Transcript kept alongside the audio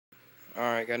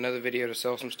Alright, got another video to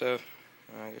sell some stuff.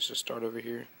 I guess just start over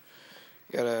here.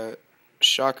 Got a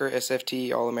Shocker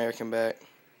SFT All-American back.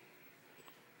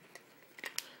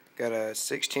 Got a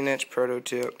 16-inch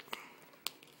prototype.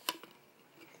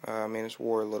 I mean, it's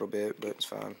wore a little bit, but it's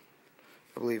fine.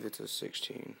 I believe it's a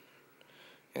 16.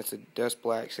 It's a dust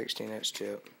black 16-inch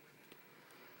tip.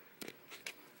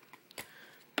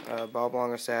 Bob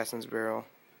Long Assassin's barrel.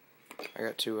 I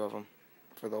got two of them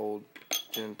for the old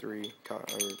Gen 3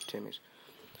 Timmy's.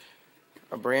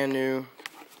 A brand new,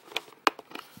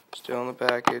 still in the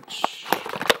package,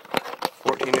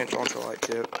 14-inch ultralight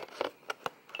tip.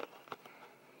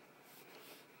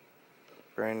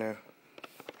 Brand new.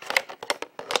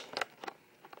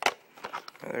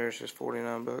 There's just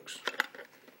 49 bucks.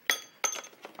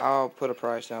 I'll put a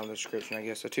price down in the description, I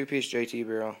guess. A two-piece JT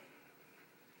barrel.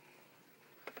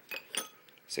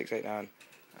 689.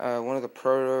 One of the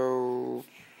Proto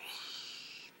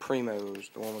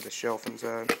Primos, the one with the shelf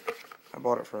inside. I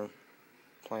bought it for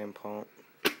playing pump.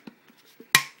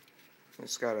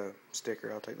 It's got a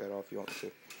sticker. I'll take that off if you want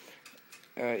me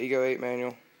to. Ego 8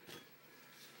 manual.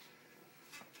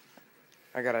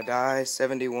 I got a dye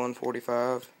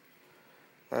 7145.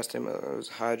 Last time it was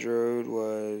hydroed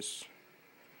was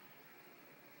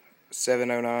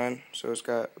 709, so it's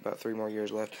got about 3 more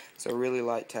years left. It's a really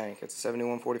light tank. It's a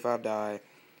 7145 dye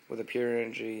with a Pure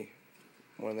Energy,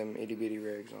 one of them itty bitty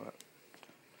rigs on it.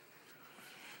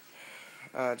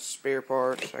 Spare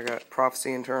parts. I got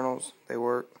Prophecy internals. They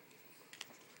work.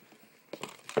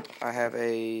 I have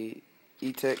a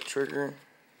E-Tech trigger,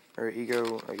 or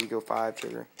Ego 5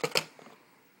 trigger.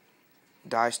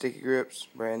 Dye sticky grips,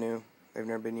 brand new. They've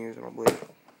never been used, I don't believe.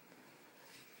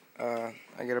 I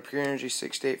got a Pure Energy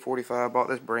 6845. I bought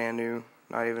this brand new,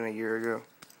 not even a year ago.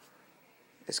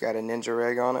 It's got a Ninja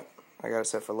reg on it. I got it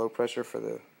set for low pressure for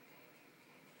the.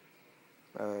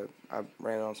 I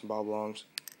ran it on some Bob Longs.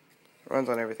 Runs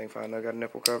on everything fine though. Got a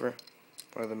nipple cover,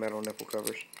 one of the metal nipple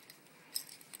covers.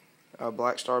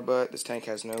 Black Star butt. This tank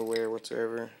has no wear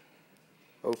whatsoever.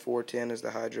 0410 is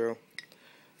the hydro.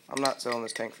 I'm not selling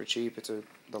this tank for cheap. It's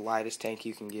the lightest tank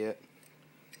you can get,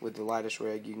 with the lightest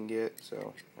reg you can get.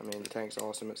 So I mean, the tank's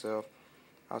awesome itself.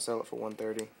 I'll sell it for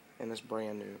 $130, and it's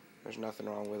brand new. There's nothing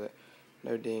wrong with it.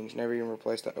 No dings. Never even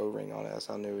replaced the O-ring on it. That's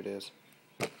how new it is.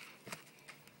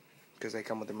 Because they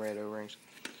come with them red O-rings.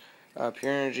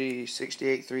 Pure Energy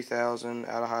 68 3000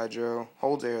 out of hydro.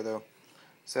 Holds air though.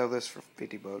 Sell this for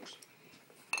 50 bucks.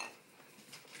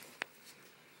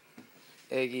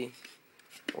 Eggy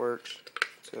works.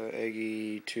 It's a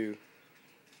Eggy 2.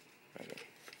 Okay.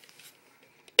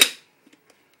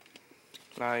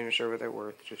 Not even sure what they're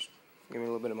worth. Just give me a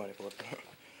little bit of money for it.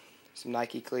 Some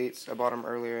Nike cleats. I bought them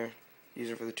earlier.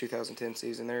 Used them for the 2010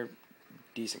 season. They're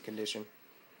decent condition.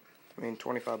 I mean,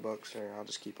 25 bucks. There, I'll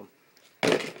just keep them.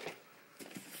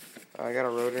 I got a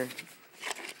rotor.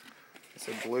 It's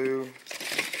a blue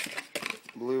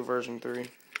version 3.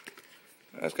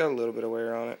 It's got a little bit of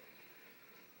wear on it.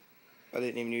 I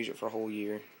didn't even use it for a whole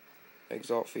year.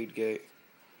 Exalt feed gate.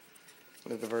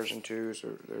 The version 2s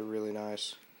they're really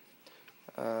nice.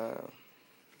 I'm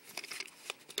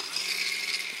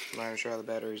not even sure how the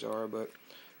batteries are, but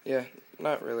yeah,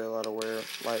 not really a lot of wear.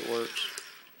 Light works.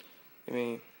 I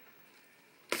mean,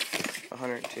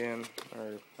 110, or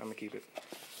I'm gonna keep it.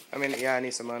 I mean, yeah, I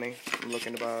need some money. I'm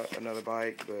looking to buy another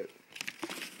bike, but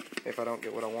if I don't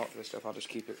get what I want for this stuff, I'll just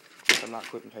keep it. I'm not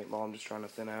quitting paintball. I'm just trying to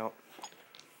thin out.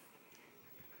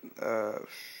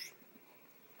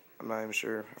 I'm not even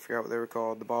sure. I forgot what they were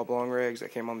called. The Bob Long regs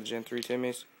that came on the Gen 3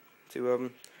 Timmy's. 2 of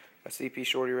them. A CP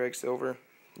Shorty reg silver.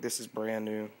 This is brand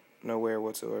new. No wear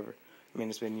whatsoever. I mean,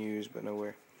 it's been used, but no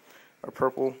wear. A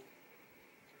purple.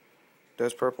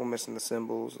 Does purple, missing the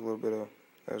symbols. A little bit of,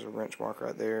 there's a wrench mark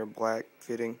right there. Black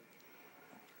fitting.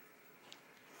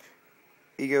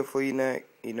 Ego feed neck.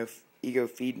 Ego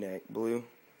feed neck. Blue.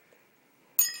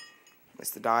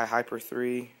 It's the dye Hyper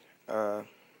 3.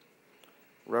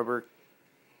 Rubber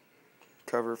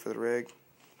cover for the rig.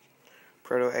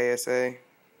 Proto ASA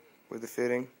with the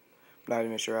fitting. Not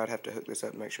even sure. I'd have to hook this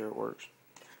up and make sure it works.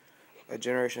 A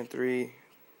Generation 3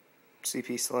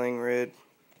 CP Sling red.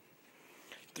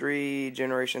 3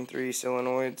 Generation 3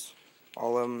 solenoids.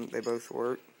 All of them, they both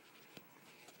work.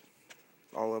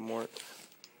 All of them work.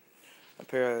 A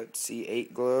pair of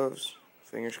C8 gloves.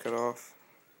 Fingers cut off.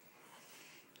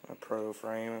 A Proto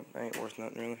frame. It ain't worth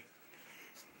nothing really.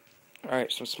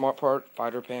 Alright, some Smart Part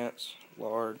fighter pants.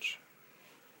 Large.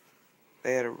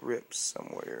 They had a rip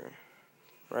somewhere.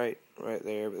 Right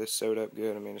there, but it's sewed up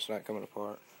good. I mean, it's not coming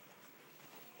apart.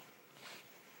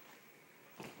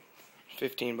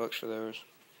 15 bucks for those.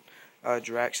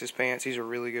 Drax's pants. These are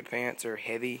really good pants. They're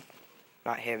heavy.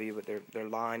 not heavy, but they're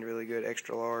lined really good,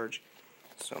 extra large.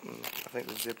 Something, I think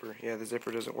the zipper, yeah, the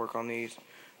zipper doesn't work on these.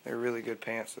 They're really good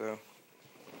pants though.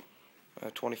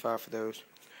 25 for those.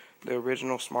 The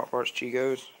original Smart Parts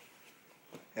Chigos,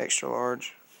 extra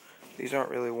large. These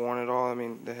aren't really worn at all. I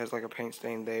mean, there has like a paint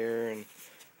stain there, and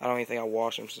I don't even think I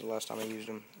washed them since the last time I used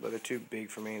them. But they're too big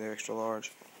for me. They're extra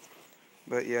large.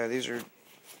 But yeah, these are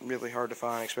really hard to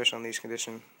find, especially on these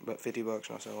condition. But $50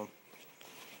 and I sell them.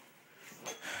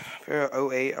 A pair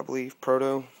of 08, I believe,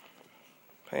 Proto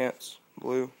pants,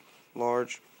 blue,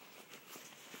 large.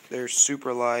 They're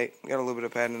super light. Got a little bit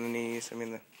of padding in the knees. I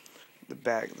mean, the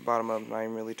bottom of them not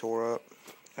even really tore up.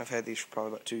 I've had these for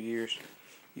probably about 2 years.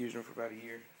 Used them for about a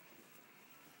year.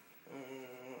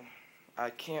 I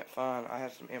can't find, I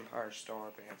have some Empire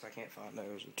Star pants. I can't find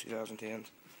those in 2010s.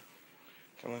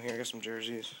 Come on here, I got some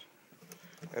jerseys.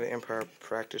 Got an Empire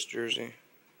practice jersey.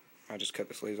 I just cut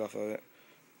the sleeves off of it.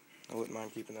 I wouldn't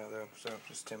mind keeping that though. So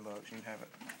just $10, you can have it.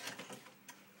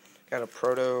 Got a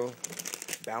Proto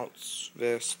bounce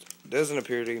vest. Doesn't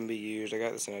appear to even be used. I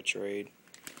got this in a trade.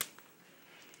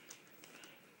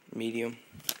 Medium.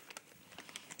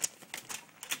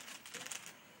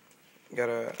 Got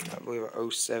a, I believe,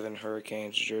 a 07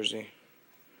 Hurricanes jersey.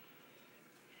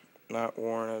 Not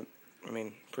worn. I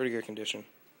mean, pretty good condition.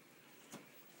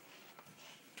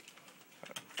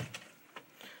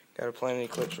 Got a Planet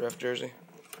Eclipse ref jersey.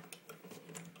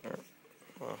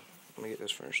 Well, let me get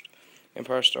this first.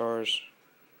 Empire Stars.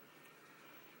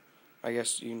 I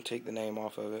guess you can take the name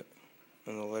off of it.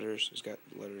 And the letters. It's got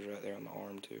the letters right there on the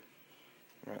arm, too.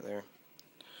 Right there.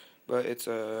 But it's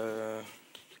a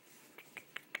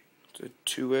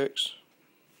 2X.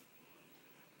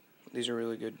 These are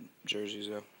really good jerseys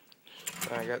though.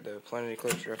 I got the Planet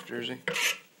Eclipse ref jersey.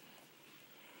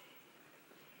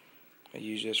 I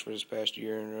used this for this past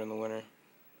year and during the winter.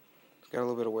 It's got a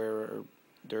little bit of wear or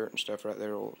dirt and stuff right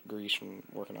there, or grease from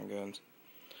working on guns.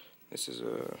 This is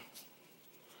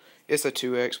it's a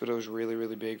 2X, but it was really,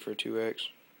 really big for a 2X.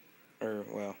 Or,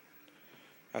 well,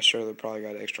 I surely probably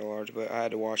got an extra large, but I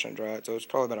had to wash and dry it, so it's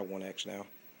probably about a 1X now.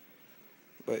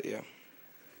 But yeah.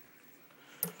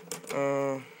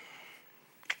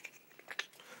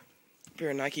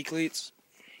 Pair of Nike cleats.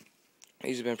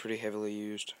 These have been pretty heavily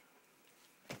used.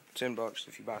 $10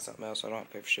 if you buy something else. I don't have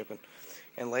to pay for shipping.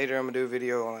 And later I'm gonna do a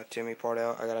video on that Timmy part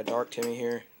out. I got a dark Timmy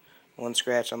here. One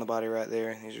scratch on the body right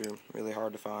there. These are really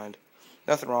hard to find.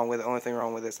 Nothing wrong with it. Only thing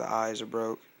wrong with it is the eyes are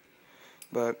broke.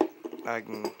 But I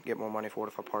can get more money for it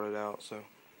if I part it out. So.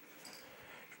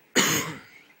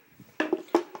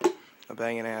 A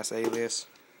banging ass alias.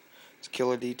 It's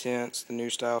Killer Detents, the new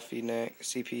style feed neck,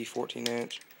 CP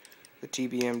 14-inch, the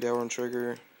TBM Delrin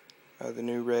trigger, the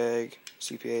new reg,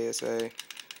 CP ASA,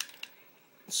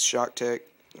 Shock Tech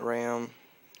RAM,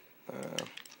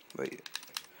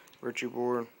 Virtue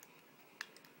board.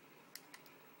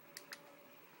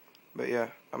 But yeah,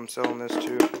 I'm selling this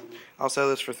too. I'll sell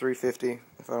this for $350.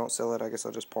 If I don't sell it, I guess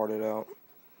I'll just part it out.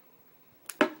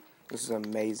 This is an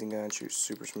amazing gun, shoots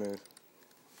super smooth.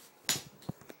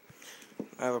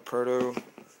 I have a Proto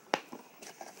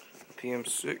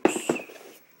PM6.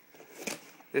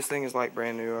 This thing is like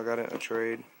brand new. I got it in a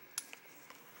trade.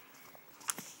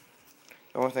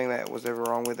 The only thing that was ever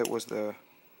wrong with it was the,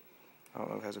 I don't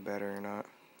know if it has a battery or not.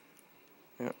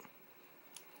 Yep.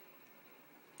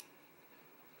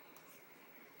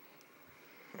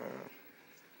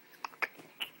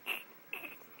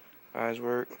 Eyes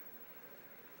work.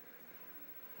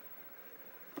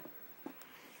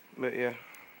 But yeah.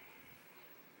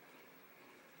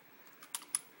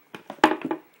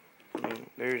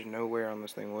 There's no wear on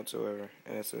this thing whatsoever,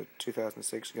 and it's a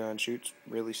 2006 gun. Shoots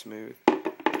really smooth. It's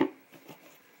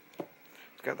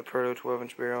got the Proto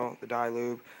 12-inch barrel, the dye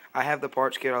lube. I have the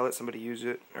parts kit. I let somebody use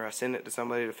it, or I send it to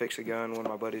somebody to fix a gun. One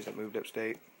of my buddies that moved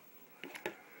upstate.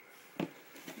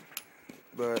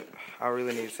 But I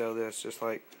really need to sell this. Just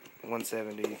like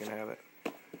 $170, you can have it,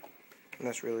 and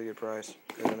that's a really good price.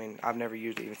 Because I mean, I've never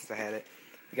used it even since I had it.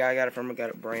 The guy I got it from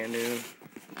got it brand new.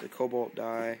 The cobalt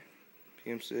dye,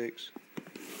 PM6.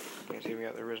 You can see we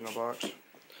got the original box.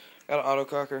 Got an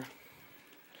autococker.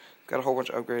 Got a whole bunch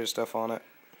of upgraded stuff on it.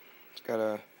 It's got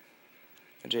a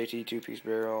JT 2-piece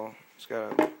barrel. It's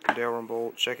got a Delrin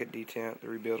bolt, check-it detent, the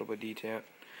rebuildable detent.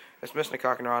 It's missing a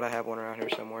cocking rod. I have one around here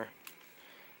somewhere.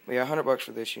 But yeah, $100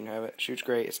 for this. You can have it. Shoots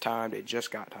great. It's timed. It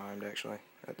just got timed actually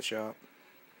at the shop.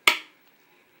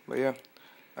 But yeah,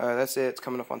 that's it. It's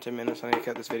coming up on 10 minutes. I need to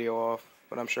cut this video off,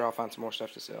 but I'm sure I'll find some more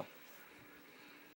stuff to sell.